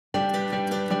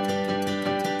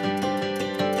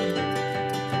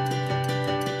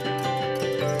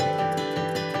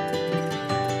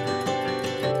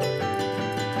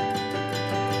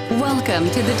Welcome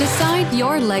to the Decide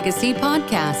Your Legacy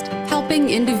podcast,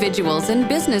 helping individuals and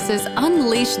businesses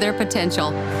unleash their potential.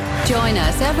 Join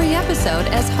us every episode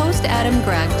as host Adam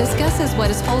Gregg discusses what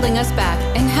is holding us back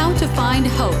and how to find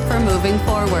hope for moving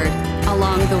forward.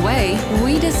 Along the way,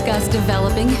 we discuss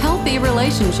developing healthy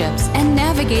relationships and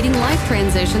navigating life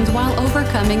transitions while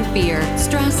overcoming fear,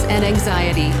 stress, and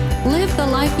anxiety. Live the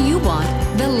life you want,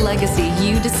 the legacy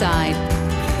you decide.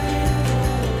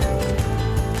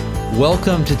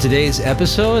 Welcome to today's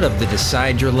episode of the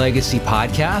Decide Your Legacy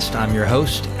podcast. I'm your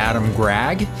host, Adam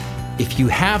Gregg. If you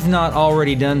have not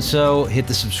already done so, hit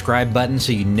the subscribe button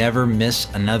so you never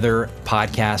miss another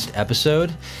podcast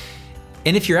episode.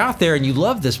 And if you're out there and you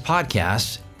love this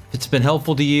podcast, if it's been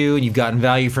helpful to you and you've gotten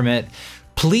value from it,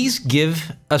 please give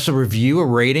us a review, a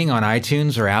rating on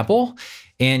iTunes or Apple.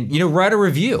 And, write a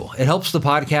review. It helps the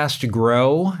podcast to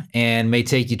grow and may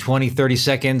take you 20, 30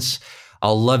 seconds.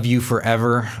 I'll love you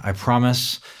forever, I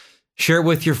promise. Share it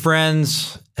with your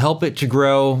friends, help it to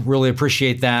grow, really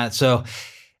appreciate that. So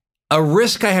a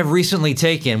risk I have recently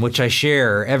taken, which I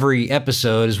share every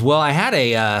episode, is, I had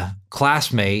a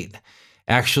classmate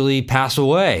actually pass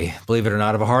away, believe it or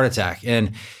not, of a heart attack.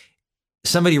 And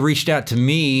somebody reached out to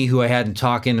me who I hadn't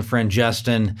talked to, a friend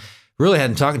Justin, really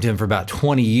hadn't talked to him for about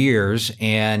 20 years.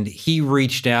 And he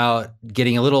reached out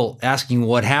asking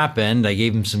what happened. I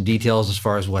gave him some details as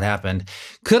far as what happened.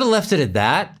 Could have left it at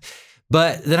that.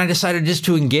 But then I decided just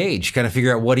to engage, kind of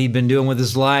figure out what he'd been doing with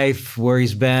his life, where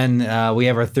he's been. We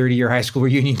have our 30-year high school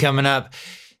reunion coming up.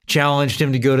 Challenged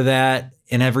him to go to that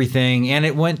and everything. And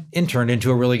it went and turned into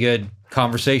a really good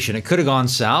conversation. It could have gone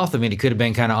south. It could have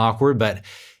been kind of awkward, but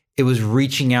it was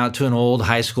reaching out to an old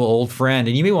high school old friend.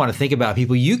 And you may want to think about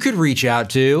people you could reach out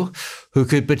to who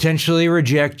could potentially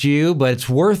reject you, but it's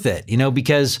worth it,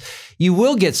 because you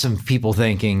will get some people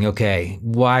thinking, okay,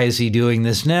 why is he doing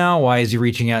this now? Why is he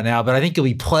reaching out now? But I think you'll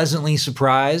be pleasantly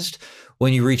surprised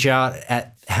when you reach out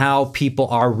at how people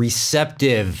are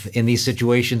receptive in these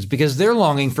situations because they're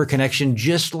longing for connection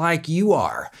just like you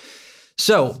are.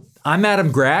 So I'm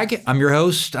Adam Gregg. I'm your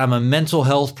host. I'm a mental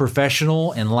health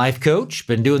professional and life coach.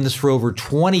 Been doing this for over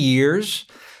 20 years.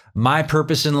 My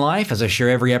purpose in life, as I share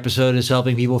every episode, is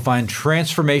helping people find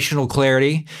transformational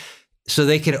clarity so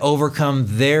they can overcome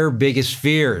their biggest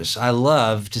fears. I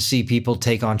love to see people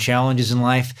take on challenges in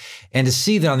life and to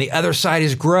see that on the other side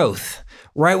is growth.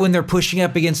 Right when they're pushing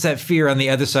up against that fear, on the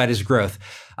other side is growth.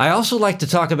 I also like to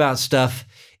talk about stuff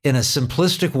in a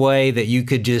simplistic way that you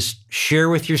could just share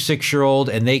with your 6-year-old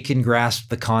and they can grasp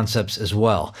the concepts as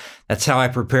well. That's how I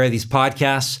prepare these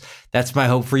podcasts. That's my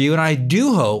hope for you. And I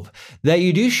do hope that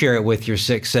you do share it with your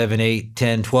 6, 7, 8,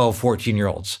 10, 12,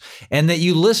 14-year-olds and that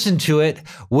you listen to it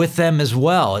with them as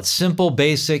well. It's simple,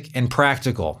 basic, and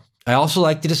practical. I also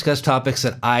like to discuss topics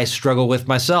that I struggle with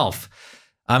myself.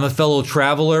 I'm a fellow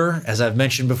traveler. As I've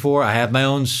mentioned before, I have my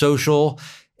own social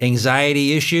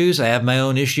anxiety issues. I have my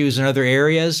own issues in other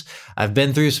areas. I've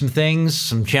been through some things,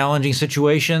 some challenging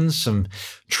situations, some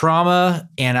trauma,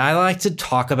 and I like to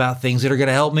talk about things that are going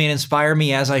to help me and inspire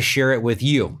me as I share it with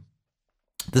you.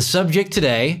 The subject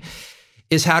today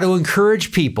is how to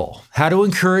encourage people, how to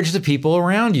encourage the people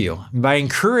around you. And by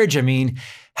encourage, I mean,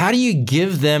 how do you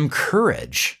give them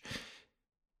courage?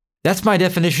 That's my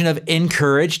definition of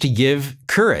encourage, to give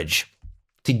courage.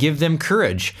 To give them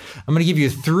courage. I'm going to give you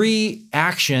 3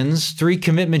 actions, 3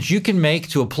 commitments you can make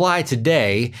to apply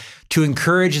today to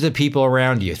encourage the people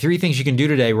around you. 3 things you can do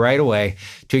today right away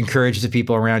to encourage the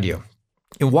people around you.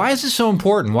 And why is this so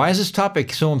important? Why is this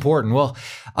topic so important? Well,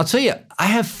 I'll tell you, I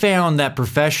have found that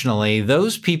professionally,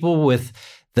 those people with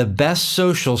the best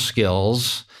social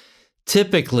skills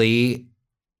typically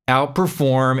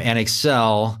outperform and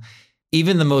excel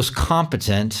even the most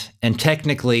competent and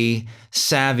technically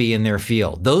savvy in their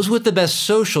field. Those with the best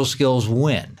social skills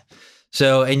win.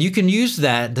 So, and you can use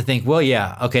that to think,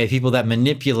 people that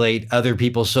manipulate other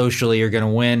people socially are going to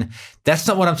win. That's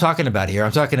not what I'm talking about here.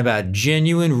 I'm talking about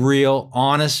genuine, real,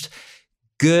 honest,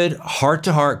 good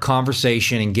heart-to-heart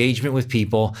conversation, engagement with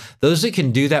people. Those that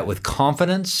can do that with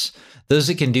confidence, those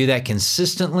that can do that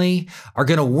consistently are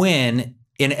going to win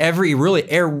in every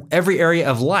area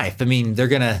of life. They're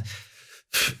going to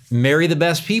marry the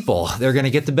best people. They're going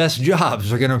to get the best jobs.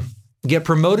 They're going to get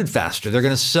promoted faster. They're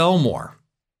going to sell more.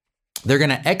 They're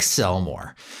going to excel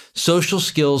more. Social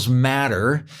skills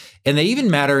matter, and they even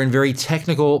matter in very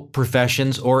technical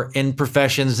professions or in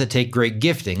professions that take great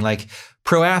gifting, like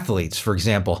pro athletes, for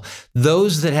example.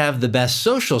 Those that have the best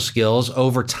social skills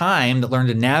over time, that learn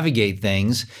to navigate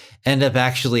things end up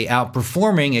actually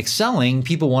outperforming, excelling.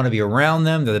 People want to be around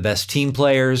them. They're the best team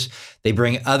players. They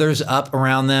bring others up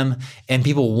around them, and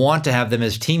people want to have them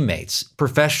as teammates.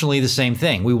 Professionally, the same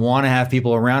thing. We want to have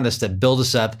people around us that build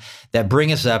us up, that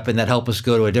bring us up, and that help us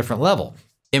go to a different level.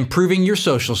 Improving your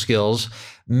social skills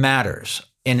matters.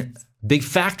 And big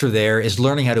factor there is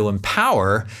learning how to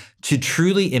empower, to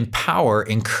truly empower,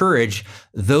 encourage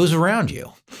those around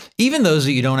you, even those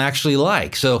that you don't actually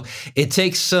like. So it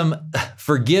takes some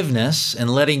forgiveness and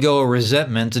letting go of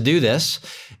resentment to do this.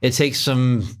 It takes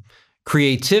some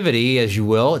creativity, as you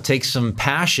will. It takes some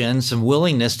passion, some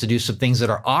willingness to do some things that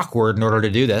are awkward in order to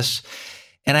do this.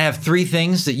 And I have 3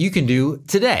 things that you can do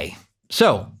today.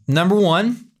 So number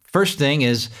 1, first thing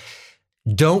is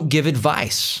don't give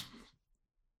advice.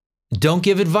 Don't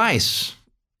give advice.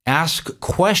 Ask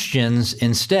questions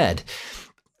instead.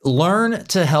 Learn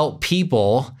to help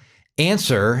people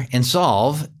answer and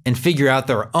solve and figure out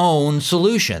their own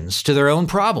solutions to their own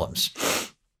problems.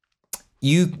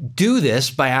 You do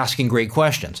this by asking great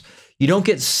questions. You don't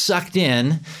get sucked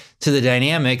in to the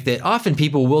dynamic that often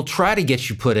people will try to get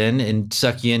you put in and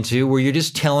suck you into, where you're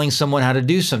just telling someone how to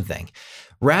do something.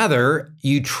 Rather,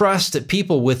 you trust that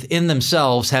people within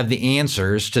themselves have the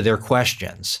answers to their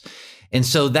questions. And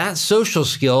so that social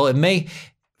skill, it may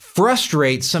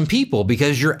frustrate some people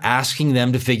because you're asking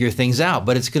them to figure things out,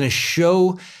 but it's going to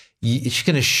show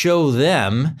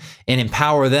them and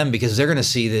empower them, because they're going to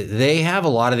see that they have a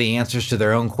lot of the answers to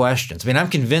their own questions. I mean, I'm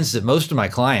convinced that most of my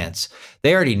clients,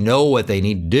 they already know what they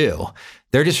need to do.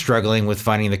 They're just struggling with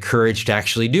finding the courage to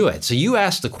actually do it. So you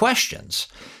ask the questions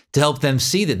to help them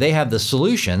see that they have the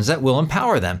solutions that will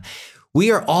empower them.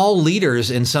 We are all leaders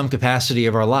in some capacity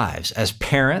of our lives, as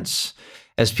parents,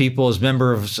 as people, as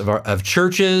members of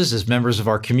churches, as members of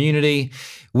our community.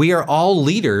 We are all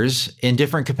leaders in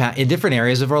different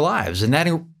areas of our lives. And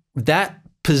that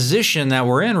position that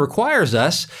we're in requires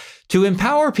us to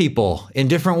empower people in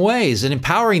different ways. And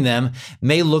empowering them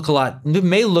may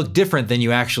look different than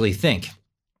you actually think.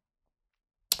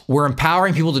 We're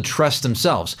empowering people to trust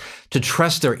themselves, to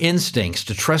trust their instincts,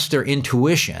 to trust their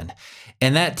intuition.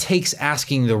 And that takes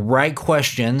asking the right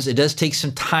questions. It does take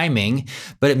some timing,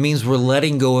 but it means we're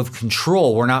letting go of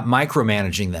control. We're not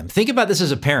micromanaging them. Think about this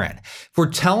as a parent. If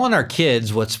we're telling our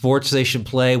kids what sports they should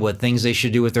play, what things they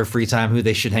should do with their free time, who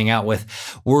they should hang out with,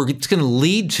 it's going to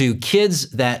lead to kids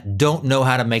that don't know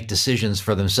how to make decisions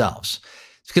for themselves.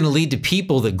 It's going to lead to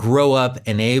people that grow up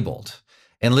enabled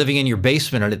and living in your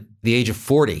basement at the age of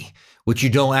 40, which you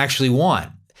don't actually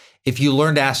want. If you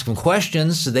learn to ask them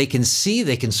questions so they can see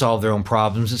they can solve their own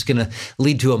problems, it's going to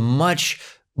lead to a much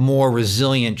more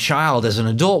resilient child as an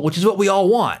adult, which is what we all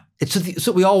want. It's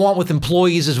what we all want with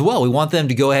employees as well. We want them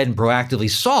to go ahead and proactively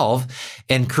solve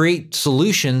and create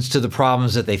solutions to the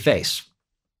problems that they face.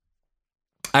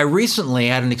 I recently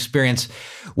had an experience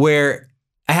where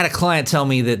I had a client tell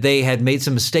me that they had made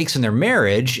some mistakes in their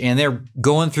marriage and they're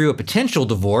going through a potential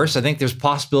divorce. I think there's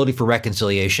possibility for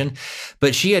reconciliation,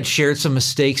 but she had shared some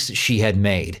mistakes that she had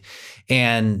made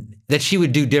and that she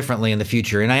would do differently in the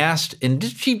future. And I asked, and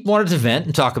she wanted to vent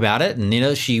and talk about it.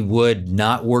 And, she would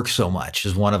not work so much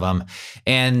as one of them.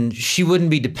 And she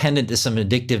wouldn't be dependent to some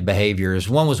addictive behaviors.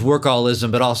 One was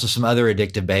workaholism, but also some other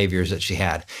addictive behaviors that she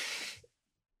had.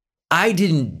 I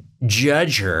didn't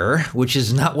judge her, which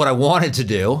is not what I wanted to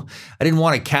do. I didn't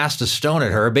want to cast a stone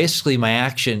at her. Basically,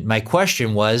 my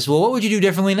question was, well, what would you do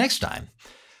differently next time?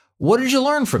 What did you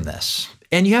learn from this?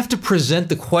 And you have to present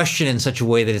the question in such a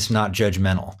way that it's not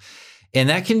judgmental. And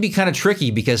that can be kind of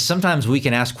tricky because sometimes we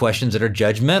can ask questions that are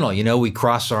judgmental. We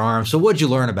cross our arms. So what'd you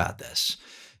learn about this?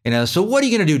 So what are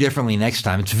you going to do differently next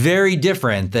time? It's very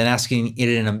different than asking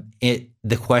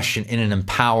the question in an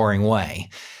empowering way.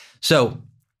 So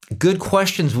good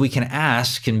questions we can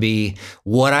ask can be,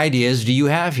 what ideas do you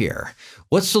have here?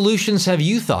 What solutions have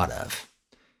you thought of?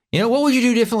 What would you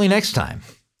do differently next time?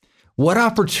 What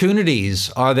opportunities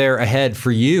are there ahead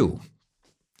for you?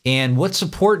 And what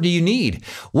support do you need?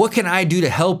 What can I do to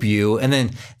help you? And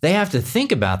then they have to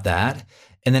think about that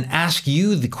and then ask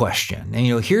you the question.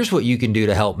 And, here's what you can do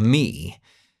to help me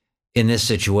in this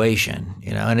situation.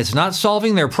 And it's not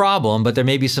solving their problem, but there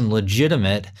may be some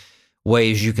legitimate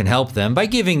ways you can help them by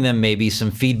giving them maybe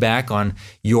some feedback on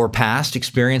your past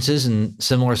experiences in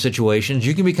similar situations.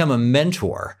 You can become a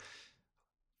mentor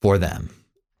for them.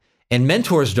 And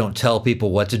mentors don't tell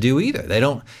people what to do either.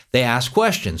 They ask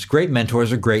questions. Great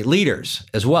mentors are great leaders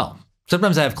as well.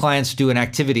 Sometimes I have clients do an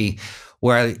activity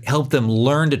where I help them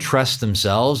learn to trust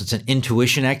themselves. It's an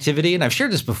intuition activity. And I've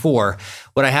shared this before.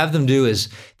 What I have them do is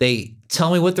they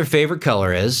tell me what their favorite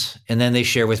color is, and then they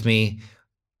share with me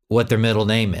what their middle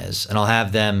name is. And I'll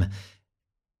have them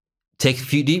take a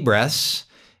few deep breaths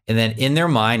and then in their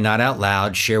mind, not out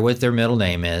loud, share what their middle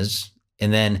name is,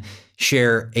 and then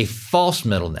share a false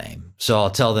middle name. So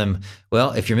I'll tell them,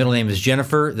 well, if your middle name is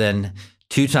Jennifer, then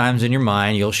 2 times in your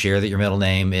mind, you'll share that your middle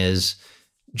name is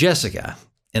Jessica.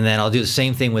 And then I'll do the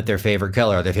same thing with their favorite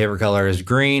color. Their favorite color is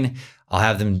green. I'll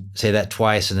have them say that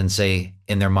twice and then say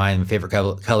in their mind, favorite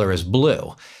color is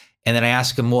blue. And then I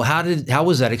ask them, well, how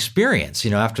was that experience,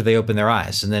 after they open their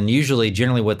eyes? And then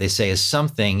generally what they say is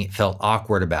something felt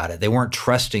awkward about it. They weren't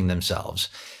trusting themselves.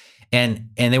 And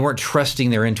they weren't trusting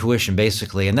their intuition,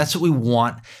 basically. And that's what we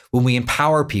want when we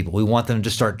empower people. We want them to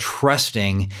start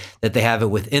trusting that they have it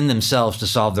within themselves to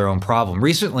solve their own problem.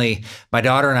 Recently, my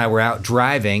daughter and I were out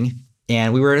driving,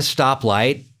 and we were at a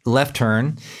stoplight, left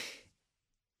turn,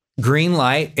 green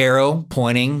light, arrow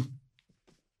pointing.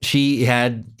 She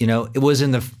had, it was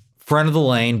in the front of the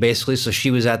lane, basically. So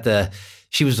she was the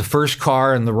first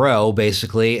car in the row,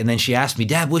 basically. And then she asked me,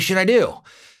 Dad, what should I do?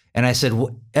 And I said,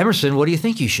 Emerson, what do you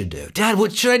think you should do? Dad,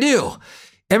 what should I do?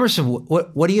 Emerson,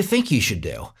 what do you think you should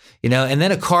do? And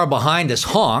then a car behind us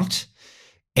honked,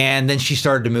 and then she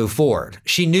started to move forward.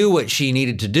 She knew what she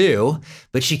needed to do,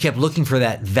 but she kept looking for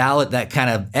that kind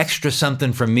of extra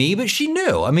something from me, but she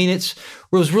knew. I mean, it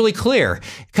was really clear,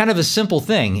 kind of a simple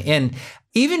thing. And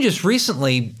even just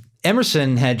recently,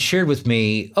 Emerson had shared with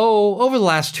me, over the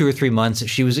last 2 or 3 months, that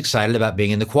she was excited about being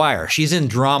in the choir. She's in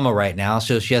drama right now,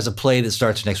 so she has a play that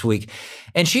starts next week.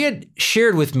 And she had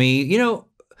shared with me,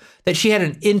 that she had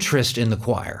an interest in the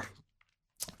choir.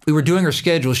 We were doing her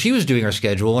schedule. She was doing her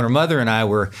schedule, and her mother and I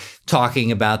were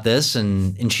talking about this,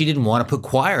 and she didn't want to put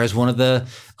choir as one of the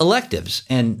electives.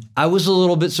 And I was a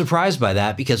little bit surprised by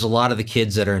that, because a lot of the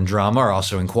kids that are in drama are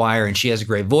also in choir, and she has a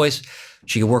great voice.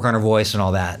 She can work on her voice and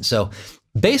all that. So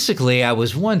basically, I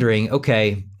was wondering,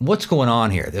 okay, what's going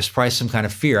on here? There's probably some kind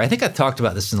of fear. I think I talked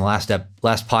about this in the last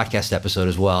podcast episode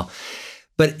as well.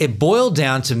 But it boiled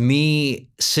down to me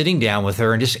sitting down with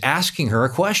her and just asking her a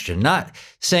question, not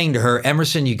saying to her,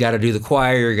 Emerson, you got to do the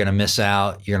choir. You're going to miss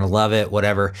out. You're going to love it,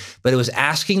 whatever. But it was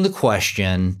asking the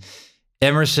question,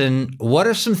 Emerson, what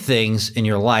are some things in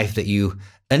your life that you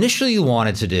initially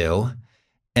wanted to do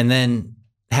and then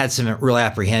had some real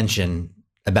apprehension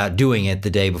about doing it the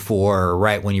day before or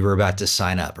right when you were about to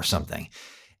sign up or something?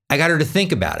 I got her to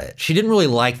think about it. She didn't really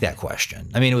like that question.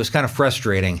 I mean, it was kind of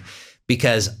frustrating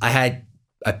because I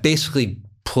basically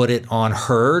put it on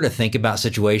her to think about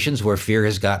situations where fear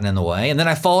has gotten in the way. And then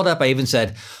I followed up. I even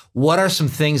said, what are some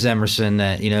things, Emerson,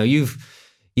 that,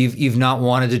 you've not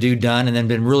wanted to do done and then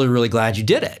been really, really glad you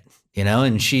did it,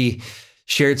 and she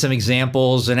shared some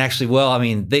examples. And actually,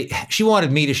 she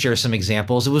wanted me to share some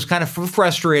examples. It was kind of a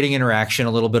frustrating interaction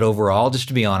a little bit overall, just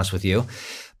to be honest with you.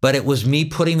 But it was me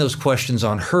putting those questions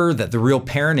on her that the real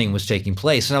parenting was taking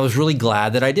place. And I was really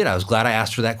glad that I did. I was glad I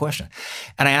asked her that question.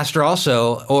 And I asked her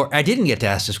also, or I didn't get to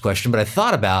ask this question, but I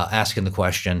thought about asking the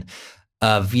question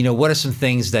of, what are some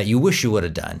things that you wish you would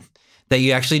have done that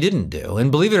you actually didn't do? And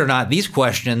believe it or not, these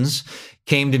questions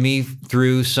came to me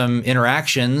through some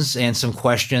interactions and some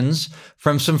questions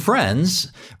from some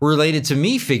friends related to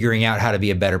me figuring out how to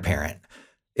be a better parent.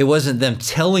 It wasn't them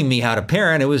telling me how to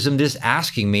parent. It was them just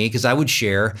asking me, because I would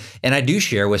share, and I do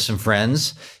share with some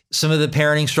friends, some of the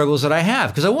parenting struggles that I have,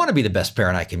 because I want to be the best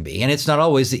parent I can be. And it's not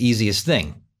always the easiest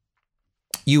thing.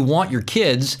 You want your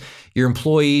kids, your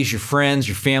employees, your friends,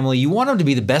 your family, you want them to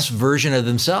be the best version of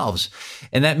themselves.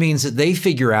 And that means that they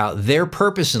figure out their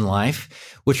purpose in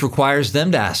life, which requires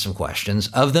them to ask some questions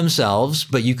of themselves,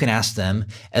 but you can ask them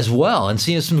as well. And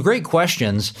see, some great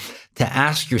questions to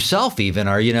ask yourself even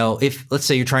are, if let's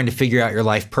say you're trying to figure out your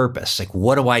life purpose, like,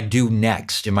 what do I do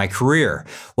next in my career?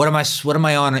 What am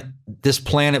I on this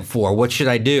planet for? What should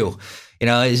I do?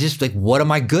 It's just like, what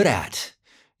am I good at?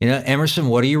 Emerson,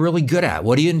 what are you really good at?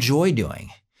 What do you enjoy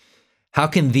doing? How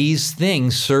can these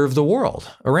things serve the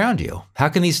world around you? How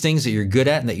can these things that you're good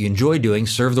at and that you enjoy doing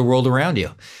serve the world around you?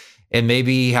 And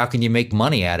maybe how can you make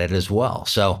money at it as well?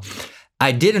 So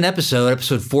I did an episode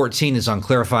 14 is on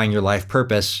clarifying your life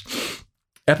purpose.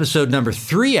 Episode number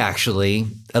 3, actually,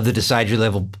 of the Decide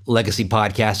Your Legacy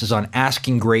podcast is on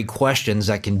asking great questions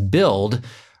that can build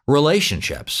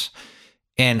relationships.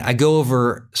 And I go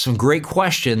over some great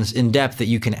questions in depth that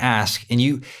you can ask. And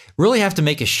you really have to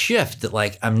make a shift that,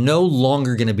 like, I'm no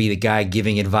longer going to be the guy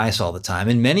giving advice all the time.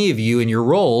 And many of you in your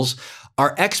roles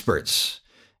are experts.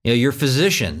 You're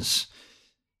physicians,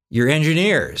 you're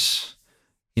engineers,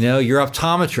 you're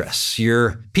optometrists,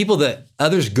 you're people that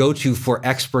others go to for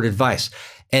expert advice.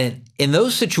 And in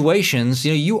those situations,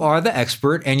 you are the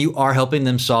expert and you are helping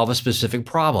them solve a specific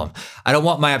problem. I don't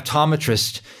want my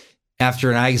optometrist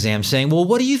after an eye exam saying, well,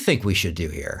 what do you think we should do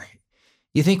here?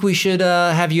 You think we should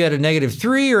have you at a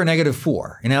 -3 or a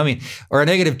 -4? Or a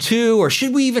 -2, or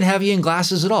should we even have you in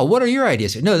glasses at all? What are your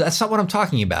ideas? No, that's not what I'm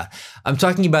talking about. I'm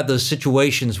talking about those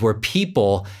situations where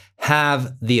people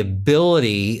have the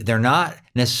ability, they're not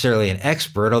necessarily an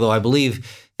expert, although I believe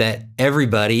that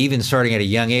everybody, even starting at a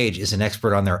young age, is an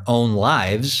expert on their own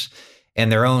lives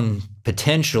and their own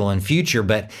potential and future,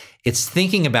 but it's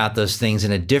thinking about those things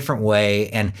in a different way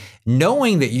and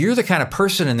knowing that you're the kind of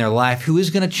person in their life who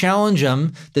is going to challenge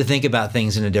them to think about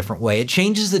things in a different way. It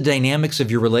changes the dynamics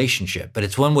of your relationship, but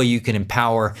it's one way you can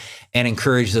empower and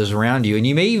encourage those around you. And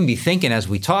you may even be thinking as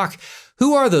we talk,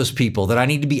 who are those people that I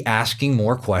need to be asking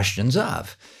more questions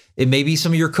of? It may be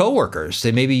some of your coworkers.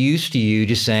 They may be used to you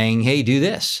just saying, hey, do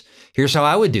this. Here's how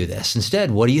I would do this.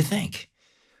 Instead, what do you think?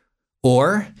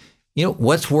 Or,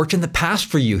 what's worked in the past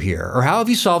for you here? Or how have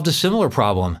you solved a similar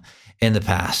problem in the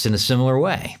past in a similar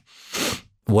way?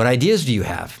 What ideas do you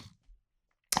have?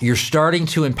 You're starting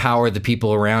to empower the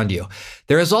people around you.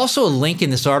 There is also a link in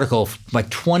this article, my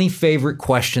 20 favorite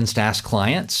questions to ask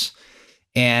clients.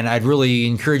 And I'd really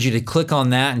encourage you to click on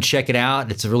that and check it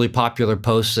out. It's a really popular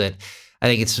post that I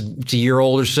think it's a year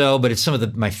old or so, but it's some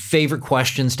of my favorite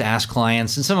questions to ask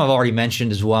clients, and some I've already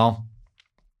mentioned as well.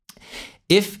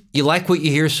 If you like what you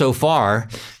hear so far,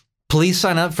 please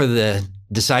sign up for the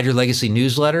Decide Your Legacy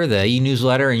newsletter, the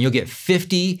e-newsletter, and you'll get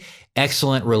 50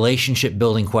 excellent relationship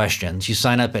building questions. You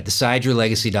sign up at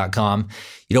decideyourlegacy.com.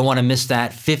 You don't want to miss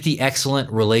that. 50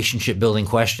 excellent relationship building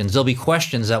questions. There'll be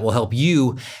questions that will help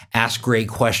you ask great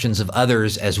questions of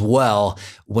others as well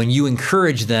when you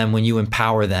encourage them, when you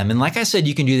empower them. And like I said,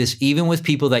 you can do this even with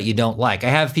people that you don't like. I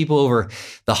have people over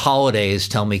the holidays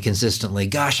tell me consistently,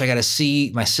 gosh, I got to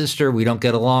see my sister. We don't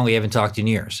get along. We haven't talked in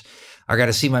years. I got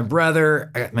to see my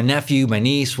brother, my nephew, my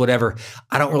niece, whatever.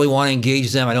 I don't really want to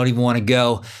engage them. I don't even want to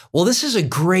go. Well, this is a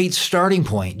great starting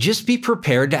point. Just be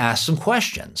prepared to ask some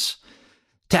questions.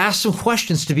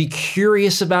 To be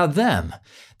curious about them.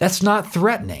 That's not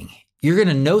threatening. You're going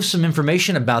to know some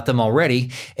information about them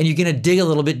already, and you're going to dig a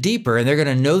little bit deeper, and they're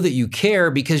going to know that you care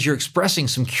because you're expressing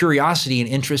some curiosity and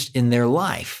interest in their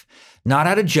life. Not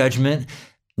out of judgment,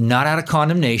 not out of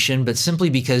condemnation, but simply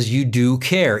because you do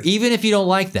care, even if you don't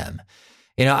like them.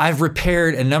 I've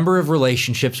repaired a number of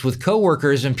relationships with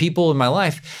coworkers and people in my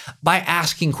life by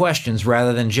asking questions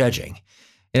rather than judging.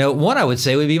 One I would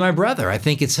say would be my brother. I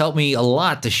think it's helped me a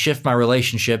lot to shift my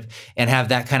relationship and have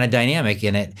that kind of dynamic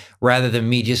in it rather than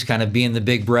me just kind of being the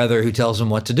big brother who tells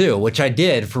them what to do, which I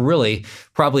did for really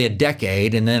probably a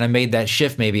decade. And then I made that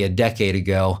shift maybe a decade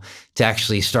ago to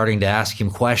actually starting to ask him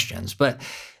questions. But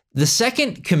the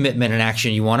second commitment and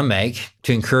action you want to make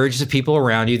to encourage the people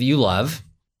around you that you love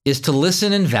is to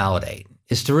listen and validate,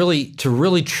 is to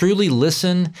really truly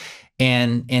listen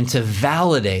and to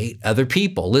validate other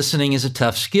people. Listening is a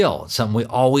tough skill. It's something we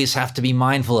always have to be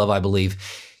mindful of, I believe,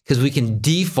 because we can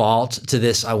default to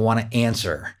this, I want to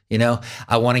answer,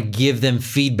 I want to give them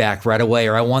feedback right away,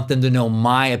 or I want them to know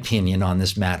my opinion on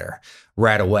this matter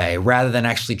right away, rather than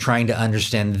actually trying to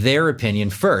understand their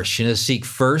opinion first. Seek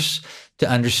first to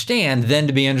understand, then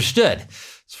to be understood.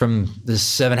 It's from the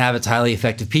 7 Habits of Highly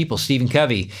Effective People, Stephen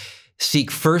Covey. Seek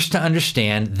first to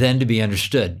understand, then to be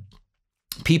understood.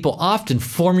 People often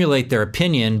formulate their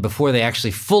opinion before they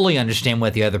actually fully understand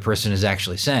what the other person is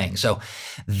actually saying. So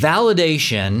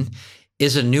validation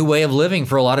is a new way of living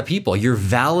for a lot of people. You're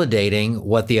validating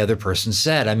what the other person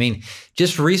said.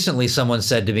 Just recently someone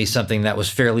said to me something that was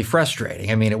fairly frustrating.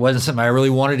 It wasn't something I really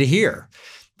wanted to hear.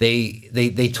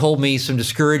 They told me some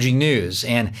discouraging news,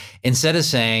 and instead of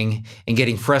saying and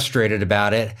getting frustrated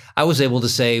about it, I was able to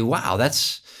say, wow,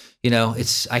 that's,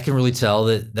 I can really tell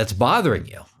that that's bothering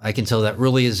you. I can tell that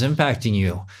really is impacting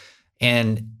you.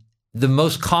 And the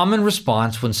most common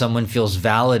response when someone feels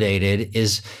validated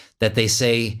is that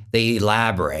they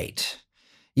elaborate.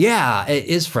 Yeah, it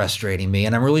is frustrating me,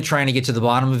 and I'm really trying to get to the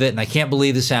bottom of it, and I can't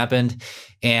believe this happened.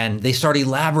 And they start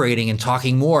elaborating and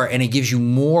talking more, and it gives you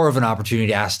more of an opportunity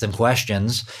to ask them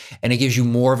questions, and it gives you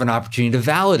more of an opportunity to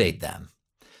validate them.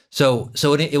 So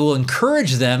it will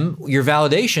encourage them, your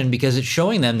validation, because it's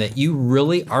showing them that you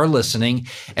really are listening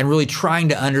and really trying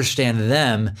to understand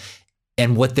them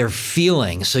and what they're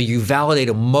feeling. So you validate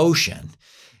emotion.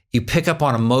 You pick up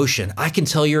on emotion. I can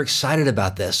tell you're excited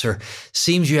about this, or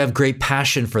seems you have great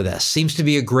passion for this, seems to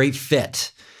be a great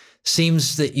fit,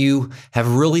 seems that you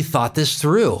have really thought this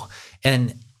through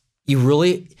and you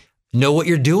really know what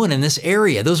you're doing in this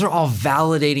area. Those are all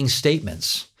validating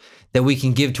statements that we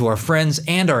can give to our friends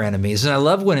and our enemies. And I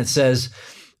love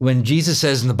when Jesus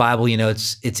says in the Bible,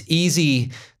 it's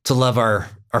easy to love our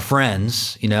our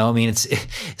friends, I mean, it's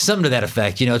something to that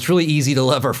effect. It's really easy to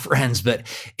love our friends, but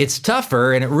it's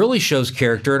tougher, and it really shows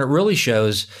character, and it really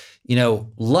shows,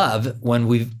 love when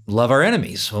we love our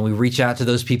enemies, when we reach out to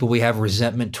those people we have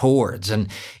resentment towards. And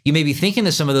you may be thinking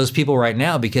of some of those people right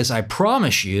now, because I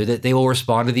promise you that they will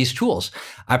respond to these tools.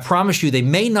 I promise you they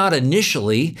may not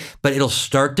initially, but it'll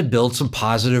start to build some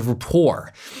positive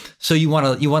rapport. So you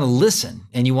want to listen,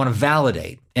 and you want to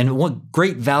validate. And one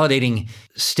great validating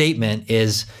statement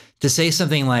is to say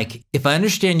something like, if I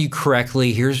understand you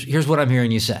correctly, here's what I'm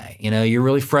hearing you say. You're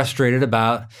really frustrated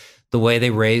about the way they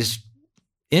raised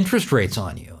interest rates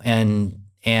on you, and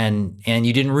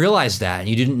you didn't realize that, and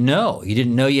you didn't know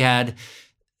you had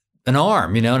an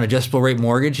ARM, an adjustable rate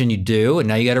mortgage, and you do, and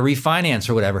now you got to refinance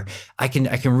or whatever. I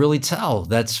can really tell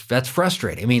that's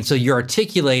frustrating. I mean, so you're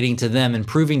articulating to them and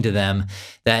proving to them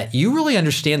that you really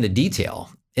understand the detail.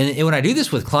 And when I do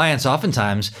this with clients,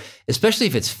 oftentimes, especially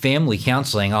if it's family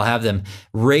counseling, I'll have them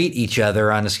rate each other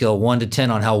on a scale of 1 to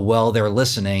 10 on how well they're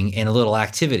listening in a little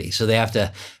activity. So they have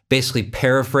to basically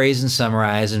paraphrase and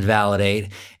summarize and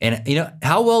validate. And,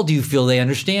 how well do you feel they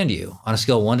understand you on a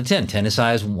scale of 1 to 10? 10 is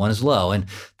high, 1 is low. And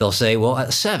they'll say, well,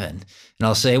 a 7. And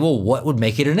I'll say, well, what would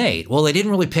make it an 8? Well, they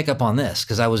didn't really pick up on this,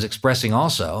 because I was expressing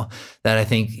also that I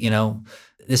think,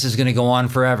 this is going to go on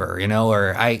forever,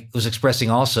 or I was expressing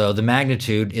also the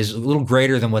magnitude is a little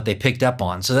greater than what they picked up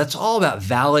on. So that's all about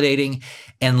validating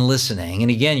and listening. And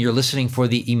again, you're listening for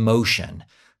the emotion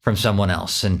from someone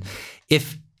else. And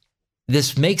if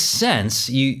this makes sense,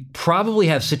 you probably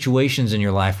have situations in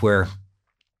your life where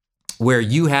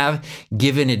you have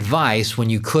given advice when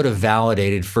you could have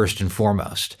validated first and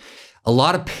foremost. A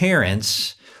lot of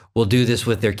parents will do this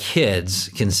with their kids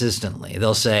consistently.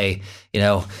 They'll say,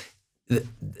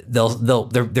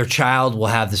 their child will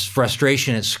have this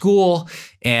frustration at school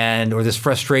or this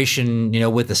frustration,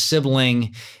 with a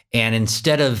sibling. And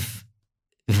instead of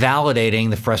validating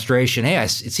the frustration, hey, it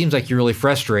seems like you're really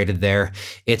frustrated there.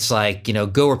 It's like,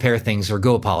 go repair things, or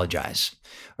go apologize,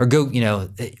 or go,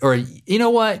 or you know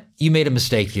what, you made a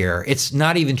mistake here. It's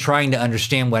not even trying to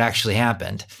understand what actually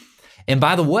happened. And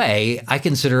by the way, I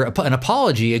consider an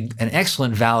apology an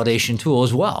excellent validation tool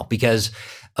as well, because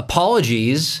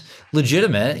apologies,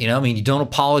 legitimate, you don't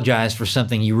apologize for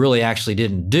something you really actually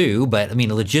didn't do, but a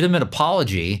legitimate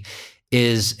apology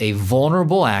is a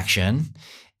vulnerable action,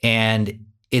 and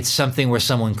it's something where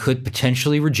someone could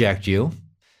potentially reject you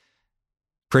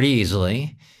pretty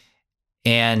easily.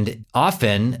 And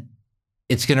often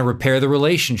it's going to repair the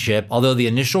relationship. Although the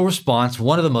initial response,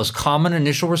 one of the most common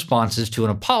initial responses to an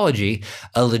apology,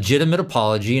 a legitimate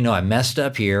apology, I messed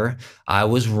up here. I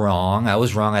was wrong.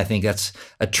 I think that's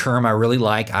a term I really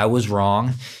like. I was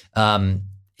wrong,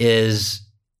 is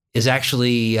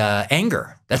actually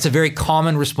anger. That's a very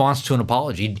common response to an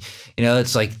apology.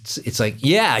 It's like,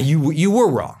 yeah, you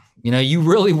were wrong. You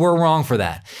really were wrong for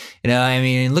that.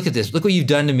 Look at this. Look what you've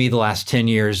done to me the last 10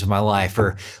 years of my life,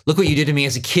 or look what you did to me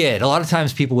as a kid. A lot of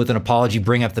times people with an apology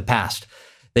bring up the past.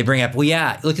 They bring up, well,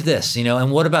 yeah, look at this,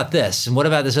 and what about this? And what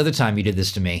about this other time you did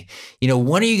this to me?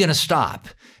 When are you going to stop?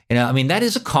 That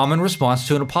is a common response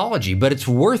to an apology, but it's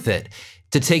worth it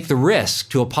to take the risk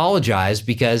to apologize,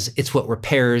 because it's what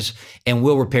repairs and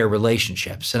will repair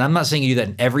relationships. And I'm not saying you do that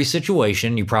in every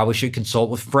situation. You probably should consult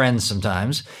with friends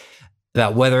sometimes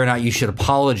about whether or not you should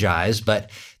apologize, but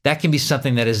that can be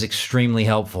something that is extremely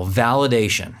helpful.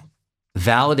 Validation,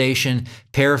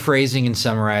 paraphrasing and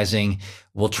summarizing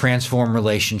will transform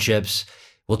relationships,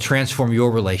 will transform your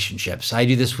relationships. I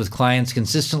do this with clients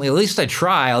consistently. At least I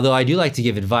try, although I do like to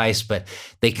give advice, but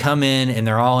they come in and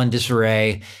they're all in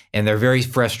disarray, and they're very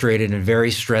frustrated and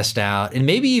very stressed out, and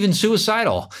maybe even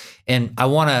suicidal. And I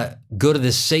want to go to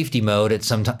this safety mode at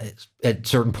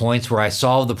certain points where I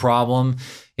solve the problem.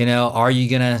 Are you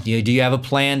going to, do you have a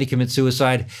plan to commit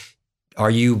suicide? Are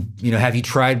you, have you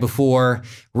tried before?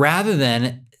 Rather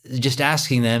than just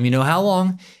asking them, how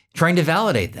long, trying to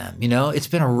validate them. It's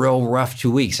been a real rough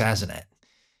 2 weeks, hasn't it?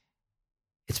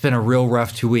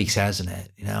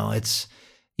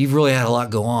 You've really had a lot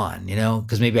go on,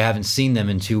 because maybe I haven't seen them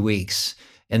in 2 weeks.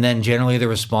 And then generally the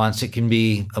response, it can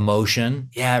be emotion.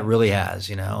 Yeah, it really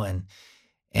has,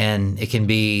 and it can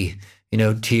be,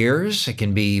 tears. It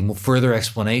can be further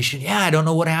explanation. Yeah, I don't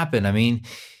know what happened.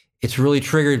 It's really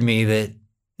triggered me that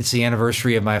it's the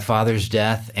anniversary of my father's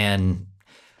death, and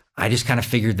I just kind of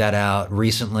figured that out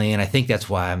recently, and I think that's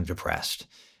why I'm depressed.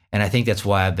 And I think that's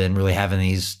why I've been really having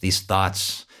these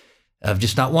thoughts of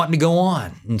just not wanting to go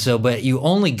on. And so, but you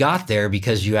only got there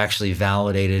because you actually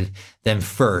validated them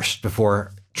first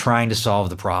before trying to solve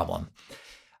the problem.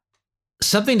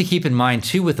 Something to keep in mind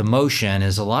too with emotion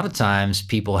is a lot of times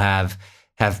people have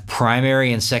have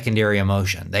primary and secondary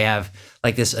emotion. They have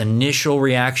like this initial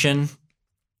reaction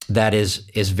that is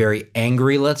very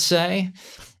angry, let's say.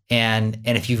 And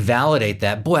if you validate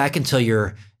that, boy, I can tell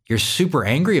you're super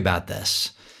angry about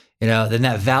this. Then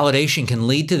that validation can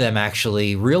lead to them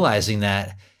actually realizing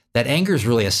that anger is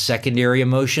really a secondary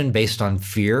emotion based on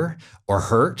fear or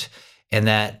hurt. And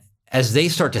that as they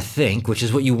start to think, which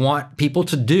is what you want people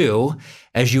to do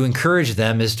as you encourage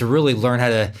them, is to really learn how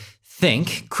to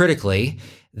think critically,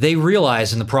 they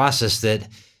realize in the process that,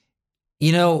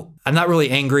 I'm not really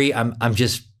angry.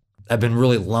 I've been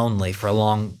really lonely for a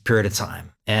long period of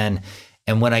time. And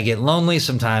when I get lonely,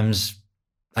 sometimes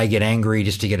I get angry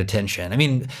just to get attention. I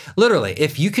mean, literally,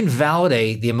 if you can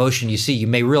validate the emotion you see, you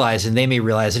may realize, and they may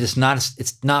realize that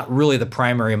it's not really the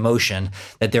primary emotion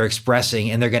that they're expressing,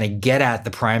 and they're going to get at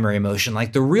the primary emotion,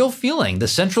 like the real feeling. The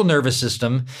central nervous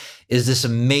system is this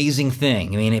amazing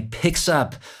thing. I mean, it picks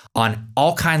up on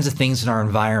all kinds of things in our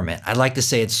environment. I'd like to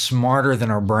say it's smarter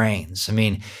than our brains. I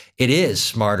mean, it is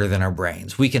smarter than our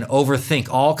brains. We can overthink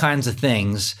all kinds of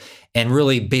things, and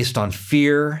really based on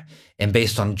fear and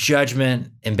based on judgment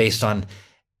and based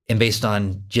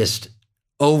on just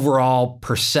overall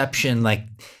perception, like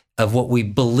of what we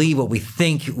believe, what we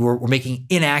think, we're making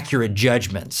inaccurate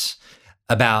judgments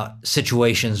about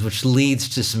situations, which leads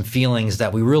to some feelings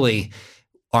that we really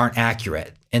aren't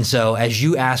accurate. And so as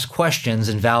you ask questions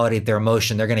and validate their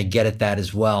emotion, they're going to get at that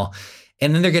as well.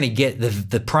 And then they're going to get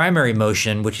the primary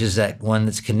emotion, which is that one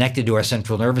that's connected to our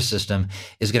central nervous system,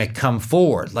 is going to come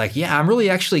forward. Like, yeah, I'm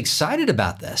really actually excited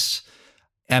about this.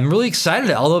 I'm really excited.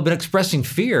 Although I've been expressing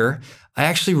fear, I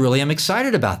actually really am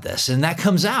excited about this. And that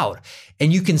comes out.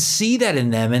 And you can see that in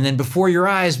them. And then before your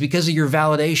eyes, because of your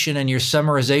validation and your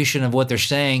summarization of what they're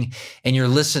saying and your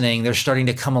listening, they're starting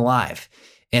to come alive.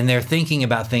 And they're thinking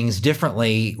about things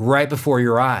differently right before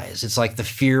your eyes. It's like the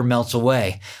fear melts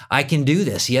away. I can do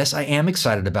this. Yes, I am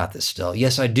excited about this still.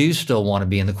 Yes, I do still want to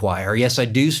be in the choir. Yes, I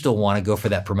do still want to go for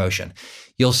that promotion.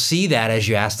 You'll see that as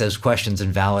you ask those questions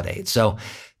and validate. So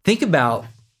think about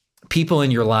people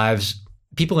in your life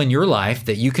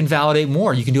that you can validate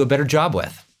more, you can do a better job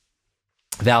with.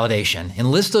 Validation.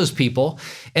 Enlist those people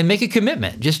and make a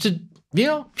commitment just to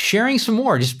sharing some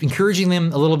more, just encouraging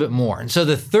them a little bit more. And so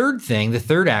the third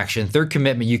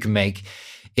commitment you can make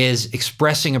is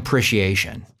expressing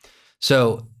appreciation.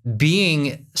 So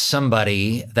being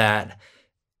somebody that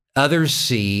others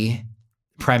see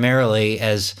primarily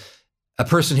as a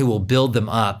person who will build them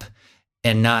up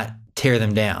and not tear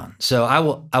them down. So I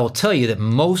will tell you that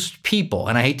most people,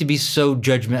 and I hate to be so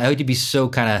judgmental, I hate to be so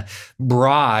kind of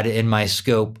broad in my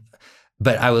scope,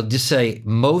 but I will just say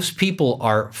most people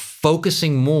are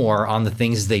focusing more on the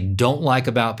things they don't like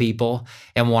about people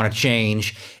and want to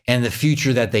change, and the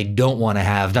future that they don't want to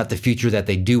have, not the future that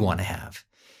they do want to have.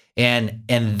 And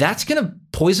that's going to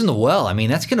poison the well. I mean,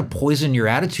 that's going to poison your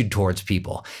attitude towards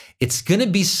people. It's going to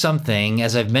be something,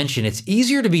 as I've mentioned, it's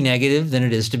easier to be negative than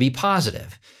it is to be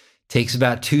positive. It takes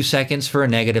about 2 seconds for a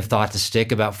negative thought to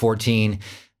stick, about 14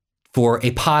 for a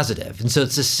positive. And so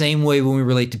it's the same way when we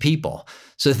relate to people.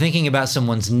 So thinking about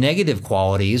someone's negative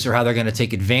qualities or how they're going to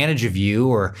take advantage of you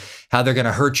or how they're going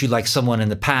to hurt you like someone in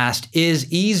the past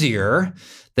is easier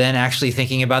than actually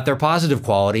thinking about their positive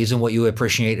qualities and what you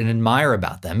appreciate and admire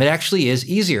about them. It actually is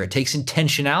easier. It takes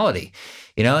intentionality,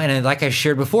 and like I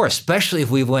shared before, especially if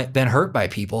we've been hurt by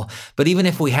people, but even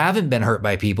if we haven't been hurt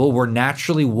by people, we're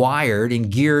naturally wired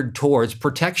and geared towards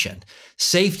protection,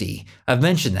 safety. I've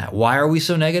mentioned that. Why are we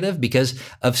so negative? Because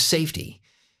of safety,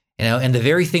 and the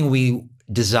very thing we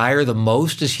desire the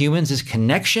most as humans is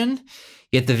connection.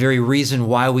 Yet the very reason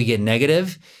why we get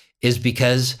negative is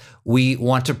because we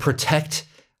want to protect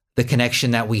the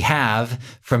connection that we have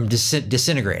from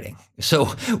disintegrating.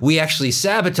 So we actually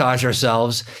sabotage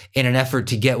ourselves in an effort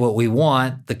to get what we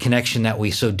want, the connection that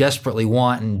we so desperately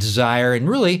want and desire and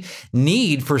really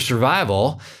need for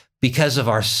survival. Because of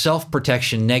our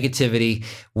self-protection negativity,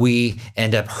 we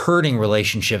end up hurting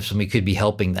relationships when we could be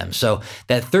helping them. So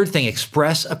that third thing,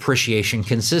 express appreciation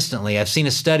consistently. I've seen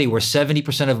a study where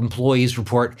 70% of employees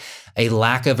report a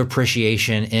lack of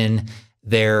appreciation in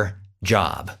their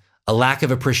job. A lack of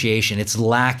appreciation. It's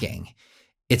lacking.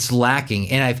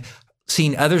 And I've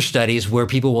seen other studies where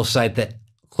people will cite that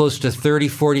close to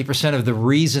 30-40% of the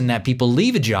reason that people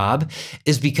leave a job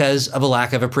is because of a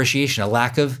lack of appreciation, a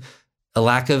lack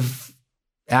of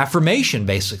affirmation,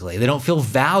 basically. They don't feel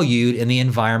valued in the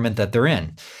environment that they're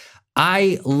in.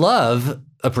 I love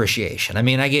appreciation. I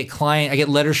mean, I get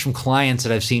letters from clients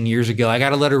that I've seen years ago. I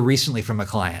got a letter recently from a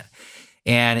client,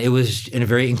 and it was a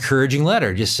very encouraging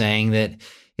letter, just saying that,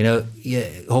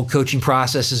 Whole coaching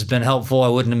process has been helpful. I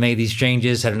wouldn't have made these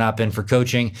changes had it not been for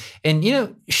coaching. And,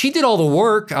 she did all the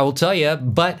work, I will tell you,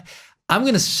 but I'm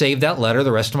going to save that letter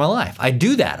the rest of my life. I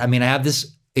do that. I mean, I have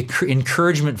this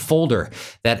encouragement folder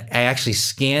that I actually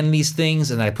scan these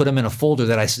things and I put them in a folder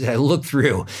that I look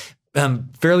through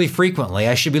fairly frequently.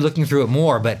 I should be looking through it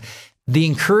more, but the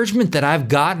encouragement that I've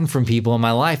gotten from people in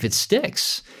my life, it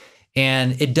sticks.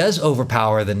 And it does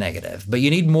overpower the negative, but you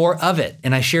need more of it.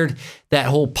 And I shared that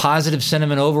whole positive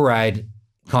sentiment override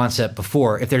concept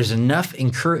before. If there's enough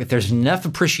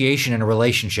appreciation in a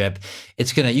relationship,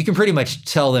 you can pretty much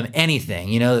tell them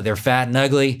anything, that they're fat and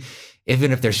ugly,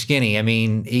 even if they're skinny. I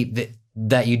mean,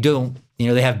 that you don't,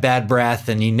 they have bad breath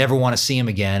and you never want to see them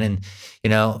again.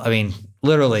 And,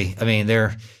 literally,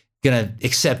 they're going to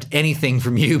accept anything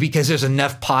from you because there's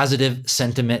enough positive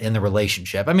sentiment in the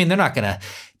relationship. They're not going to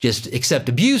just accept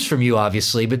abuse from you,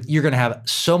 obviously, but you're going to have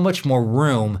so much more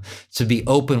room to be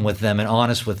open with them and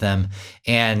honest with them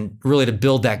and really to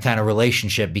build that kind of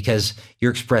relationship because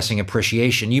you're expressing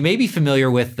appreciation. You may be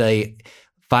familiar with the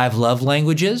 5 love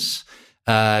languages,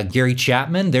 Gary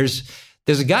Chapman. There's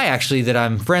a guy actually that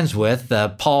I'm friends with,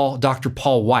 Dr.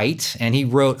 Paul White, and he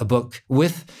wrote a book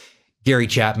with Gary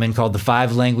Chapman called The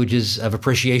 5 Languages of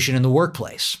Appreciation in the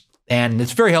Workplace. And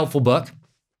it's a very helpful book,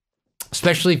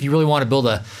 especially if you really want to build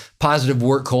a positive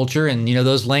work culture. And,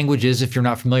 those languages, if you're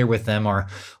not familiar with them,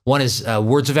 one is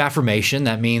words of affirmation.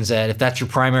 That means that if that's your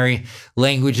primary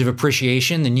language of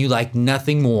appreciation, then you like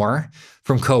nothing more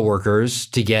from coworkers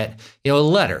to get, a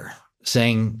letter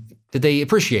saying that they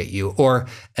appreciate you or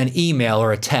an email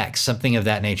or a text, something of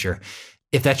that nature.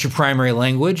 If that's your primary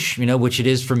language, which it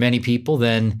is for many people,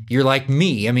 then you're like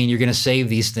me. You're going to save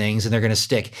these things and they're going to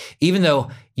stick. Even though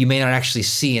you may not actually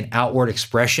see an outward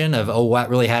expression of, what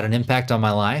really had an impact on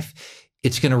my life,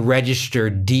 it's going to register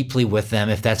deeply with them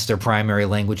if that's their primary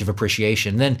language of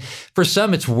appreciation. Then for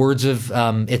some, it's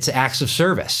it's acts of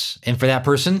service. And for that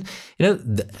person,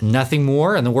 nothing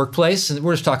more in the workplace. And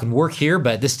we're just talking work here,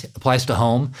 but this applies to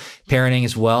home, parenting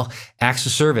as well. Acts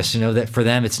of service, that for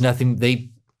them, it's nothing,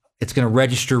 it's going to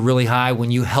register really high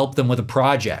when you help them with a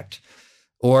project.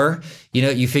 Or,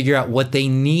 you figure out what they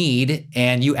need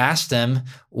and you ask them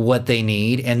what they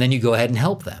need, and then you go ahead and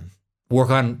help them work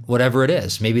on whatever it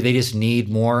is. Maybe they just need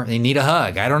more, they need a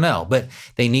hug. I don't know, but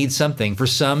they need something. For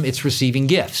some, it's receiving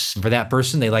gifts. For that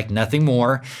person, they like nothing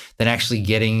more than actually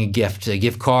getting a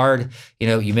gift card.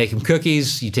 You make them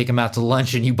cookies, you take them out to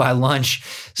lunch and you buy lunch,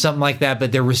 something like that,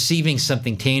 but they're receiving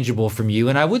something tangible from you.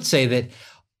 And I would say that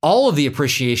all of the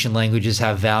appreciation languages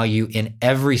have value in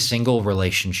every single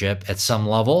relationship at some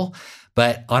level,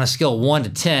 but on a scale of 1 to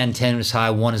 10, 10 is high,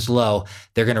 1 is low,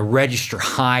 they're going to register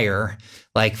higher.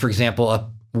 Like, for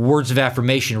example, words of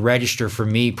affirmation register for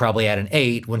me probably at an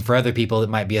 8, when for other people it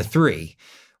might be a 3.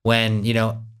 When,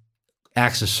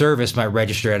 acts of service might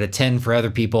register at a 10 for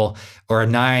other people or a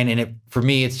 9. And for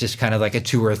me, it's just kind of like a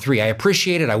 2 or a 3. I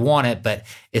appreciate it, I want it, but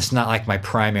it's not like my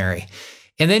primary.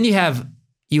 And then you have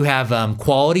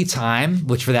quality time,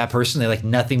 which for that person, they like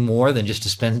nothing more than just to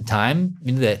spend time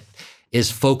that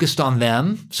is focused on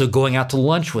them. So going out to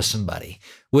lunch with somebody,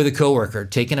 with a coworker,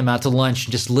 taking them out to lunch,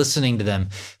 and just listening to them,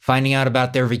 finding out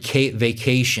about their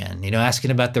vacation,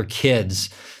 asking about their kids.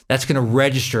 That's going to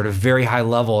register at a very high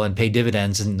level and pay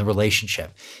dividends in the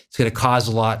relationship. It's going to cause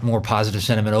a lot more positive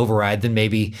sentiment override than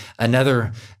maybe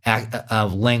another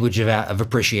language of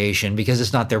appreciation because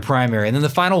it's not their primary. And then the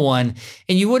final one,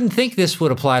 and you wouldn't think this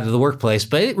would apply to the workplace,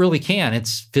 but it really can.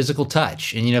 It's physical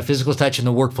touch. And, physical touch in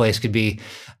the workplace could be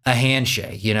a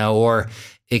handshake, or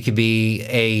it could be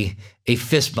a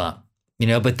fist bump.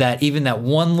 But that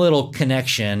one little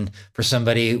connection for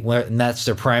somebody, and that's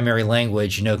their primary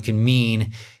language, can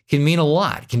mean a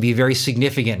lot, can be very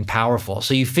significant and powerful.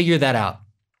 So you figure that out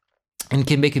and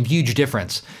can make a huge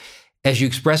difference as you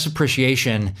express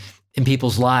appreciation in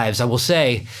people's lives. I will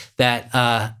say that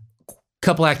a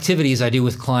couple activities I do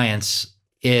with clients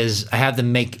is I have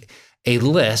them make a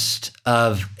list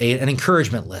of an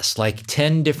encouragement list, like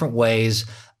 10 different ways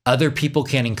other people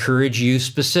can encourage you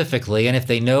specifically. And if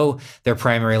they know their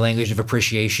primary language of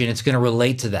appreciation, it's going to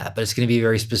relate to that, but it's going to be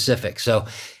very specific. So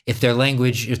if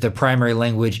their primary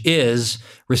language is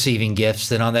receiving gifts,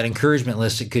 then on that encouragement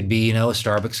list, it could be, a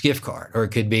Starbucks gift card, or it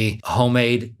could be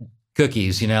homemade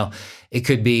cookies, it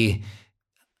could be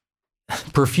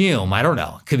perfume. I don't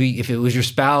know. It could be, if it was your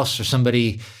spouse or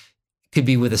somebody, could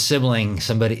be with a sibling,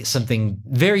 something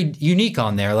very unique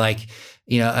on there, like,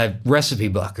 a recipe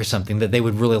book or something that they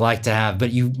would really like to have.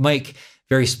 But you make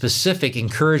very specific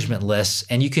encouragement lists,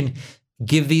 and you can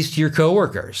give these to your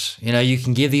coworkers. You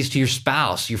can give these to your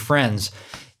spouse, your friends,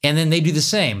 and then they do the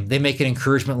same. They make an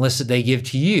encouragement list that they give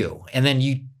to you. And then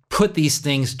you put these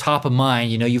things top of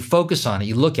mind. You focus on it,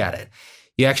 you look at it,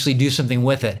 you actually do something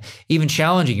with it, even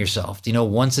challenging yourself.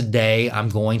 Once a day, I'm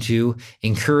going to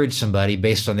encourage somebody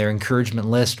based on their encouragement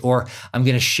list, or I'm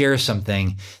going to share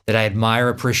something that I admire,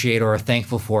 appreciate, or are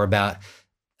thankful for about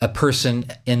a person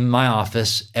in my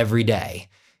office every day.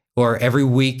 Or every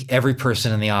week, every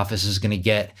person in the office is going to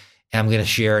get, and I'm going to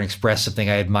share and express something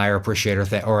I admire, appreciate,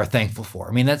 or are thankful for.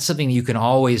 I mean, that's something you can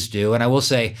always do. And I will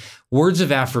say, words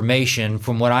of affirmation,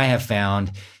 from what I have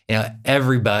found,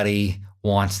 everybody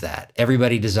wants that.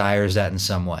 Everybody desires that in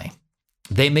some way.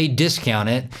 They may discount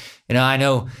it. I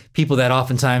know people that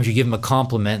oftentimes you give them a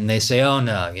compliment and they say, oh,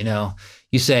 no,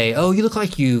 you say, oh, you look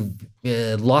like you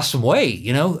lost some weight,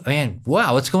 man,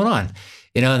 wow, what's going on?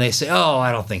 And they say, oh,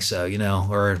 I don't think so,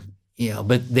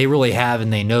 but they really have,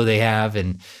 and they know they have.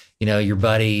 And, your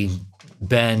buddy,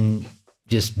 Ben,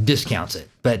 just discounts it.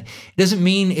 But it doesn't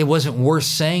mean it wasn't worth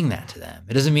saying that to them.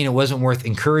 It doesn't mean it wasn't worth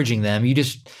encouraging them. You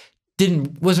just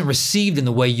wasn't received in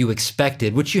the way you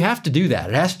expected, which you have to do that.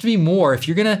 It has to be more. If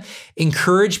you're going to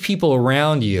encourage people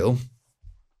around you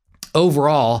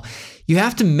overall, you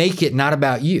have to make it not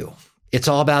about you. It's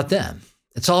all about them.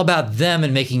 It's all about them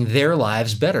and making their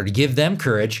lives better, to give them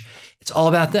courage. It's all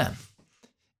about them.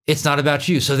 It's not about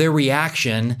you. So their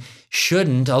reaction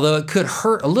shouldn't, although it could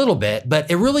hurt a little bit,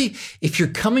 but it really, if you're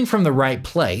coming from the right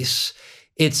place,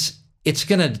 it's not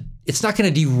going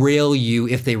to derail you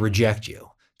if they reject you,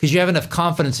 because you have enough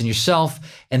confidence in yourself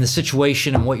and the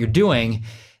situation and what you're doing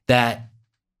that,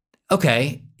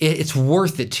 okay, it's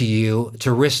worth it to you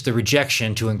to risk the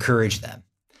rejection to encourage them.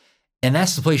 And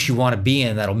that's the place you want to be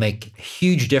in. That'll make a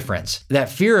huge difference. That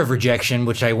fear of rejection,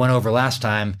 which I went over last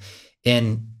time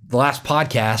in the last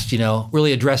podcast,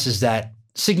 really addresses that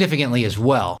significantly as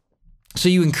well. So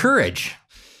you encourage,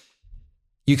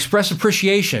 you express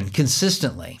appreciation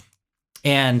consistently.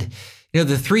 And,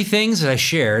 the 3 things that I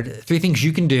shared, 3 things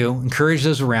you can do, encourage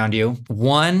those around you.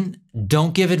 1,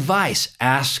 don't give advice.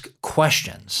 Ask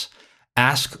questions.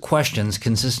 Ask questions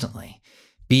consistently.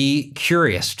 Be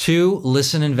curious. 2,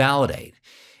 listen and validate.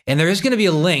 And there is going to be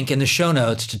a link in the show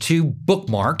notes to 2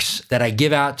 bookmarks that I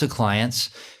give out to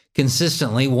clients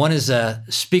consistently. One is a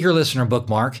speaker listener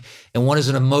bookmark, and one is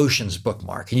an emotions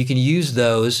bookmark. And you can use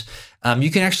those.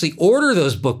 You can actually order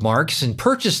those bookmarks and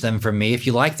purchase them from me if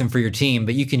you like them for your team,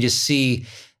 but you can just see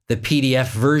the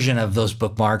PDF version of those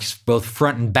bookmarks, both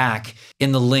front and back,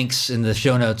 in the links in the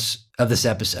show notes of this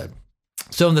episode.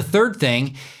 So the third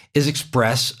thing is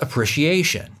express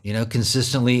appreciation,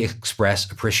 consistently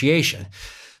express appreciation.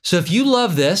 So if you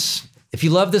love this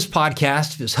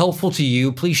podcast, if it's helpful to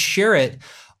you, please share it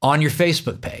on your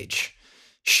Facebook page.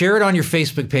 Share it on your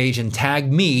Facebook page and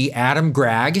tag me, Adam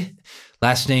Gragg,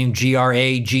 last name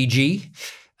Gragg,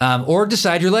 or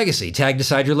Decide Your Legacy. Tag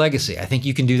Decide Your Legacy. I think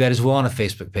you can do that as well on a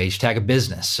Facebook page. Tag a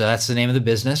business. So that's the name of the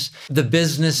business. The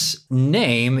business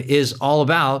name is all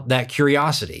about that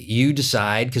curiosity. You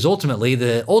decide, because ultimately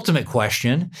the ultimate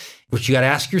question, which you got to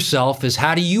ask yourself, is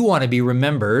how do you want to be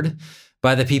remembered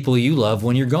by the people you love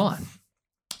when you're gone?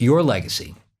 Your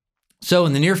legacy. So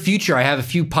in the near future, I have a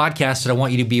few podcasts that I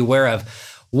want you to be aware of.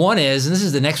 One is, and this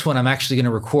is the next one I'm actually going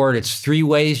to record, it's 3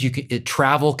 ways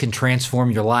travel can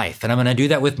transform your life. And I'm going to do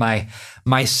that with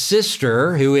my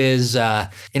sister, who is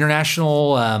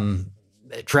international,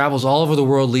 travels all over the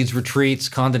world, leads retreats.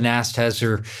 Condé Nast has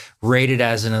her rated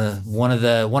as one of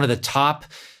the top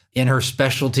in her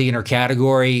specialty, in her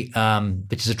category,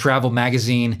 which is a travel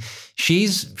magazine.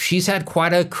 She's had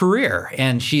quite a career,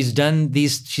 and she's been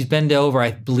to over,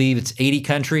 I believe it's 80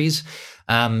 countries.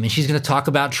 And she's going to talk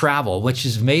about travel, which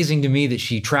is amazing to me that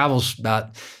she travels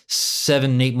about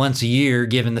 7-8 months a year,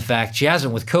 given the fact she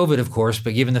hasn't with COVID, of course,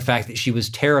 but given the fact that she was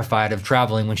terrified of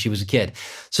traveling when she was a kid.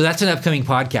 So that's an upcoming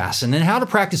podcast. And then how to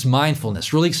practice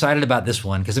mindfulness. Really excited about this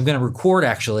one because I'm going to record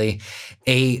actually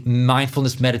a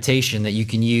mindfulness meditation that you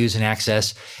can use and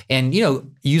access and,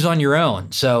 use on your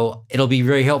own. So it'll be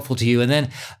very helpful to you. And then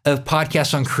a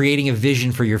podcast on creating a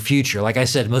vision for your future. Like I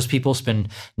said, most people spend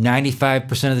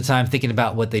 95% of the time thinking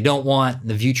about what they don't want,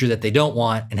 the future that they don't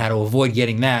want, and how to avoid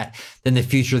getting that, than the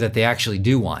future that they actually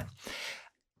do want.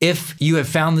 If you have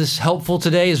found this helpful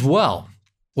today as well,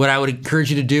 what I would encourage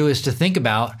you to do is to think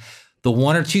about the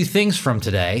 1 or 2 things from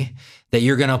today that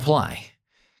you're going to apply.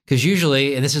 Because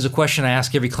usually, and this is a question I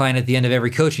ask every client at the end of every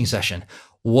coaching session,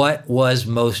 what was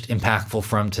most impactful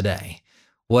from today?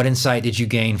 What insight did you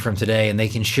gain from today? And they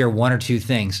can share 1 or 2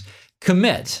 things.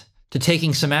 Commit to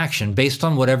taking some action based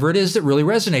on whatever it is that really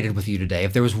resonated with you today.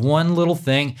 If there was one little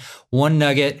thing, one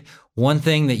nugget, one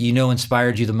thing that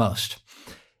inspired you the most.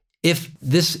 If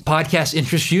this podcast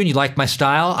interests you and you like my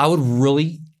style, I would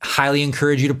really highly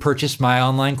encourage you to purchase my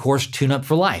online course, Tune Up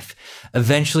for Life.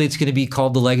 Eventually, it's going to be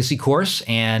called the Legacy Course,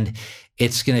 and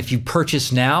if you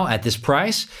purchase now at this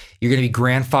price, you're going to be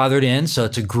grandfathered in. So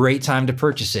it's a great time to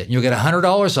purchase it. You'll get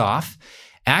 $100 off.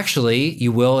 Actually,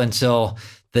 you will until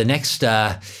the next,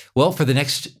 for the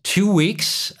next 2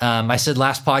 weeks. I said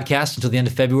last podcast until the end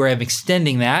of February. I'm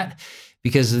extending that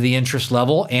because of the interest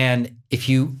level. And if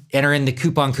you enter in the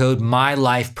coupon code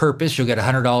MyLifePurpose, you'll get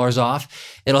 $100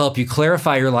 off. It'll help you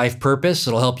clarify your life purpose.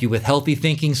 It'll help you with healthy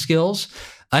thinking skills,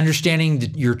 understanding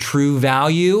your true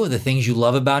value, the things you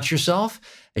love about yourself.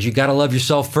 As you got to love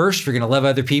yourself first, if you're going to love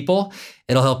other people.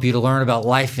 It'll help you to learn about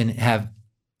life and have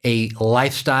a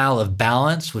lifestyle of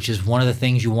balance, which is one of the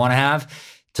things you want to have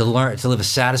to live a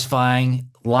satisfying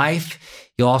life.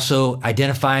 You'll also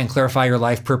identify and clarify your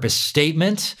life purpose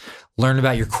statement, learn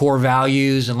about your core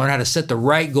values, and learn how to set the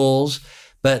right goals.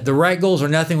 But the right goals are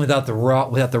nothing without the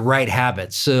right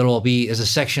habits. So it'll be as a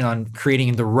section on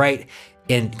creating the right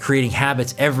and creating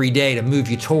habits every day to move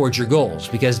you towards your goals.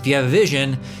 Because if you have a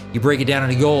vision, you break it down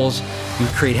into goals, you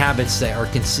create habits that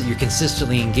you're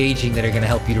consistently engaging that are going to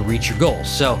help you to reach your goals.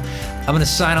 So I'm going to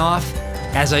sign off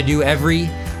as I do every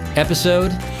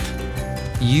episode.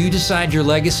 You decide your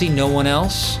legacy, no one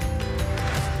else.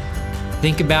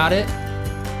 Think about it,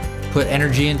 put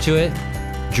energy into it,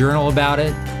 journal about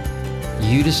it.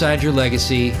 You decide your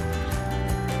legacy,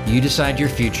 you decide your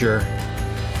future,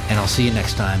 and I'll see you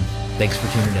next time. Thanks for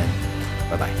tuning in.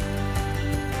 Bye-bye.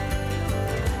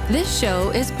 This show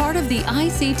is part of the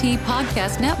ICT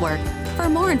Podcast Network. For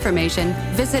more information,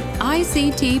 visit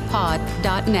ictpod.net.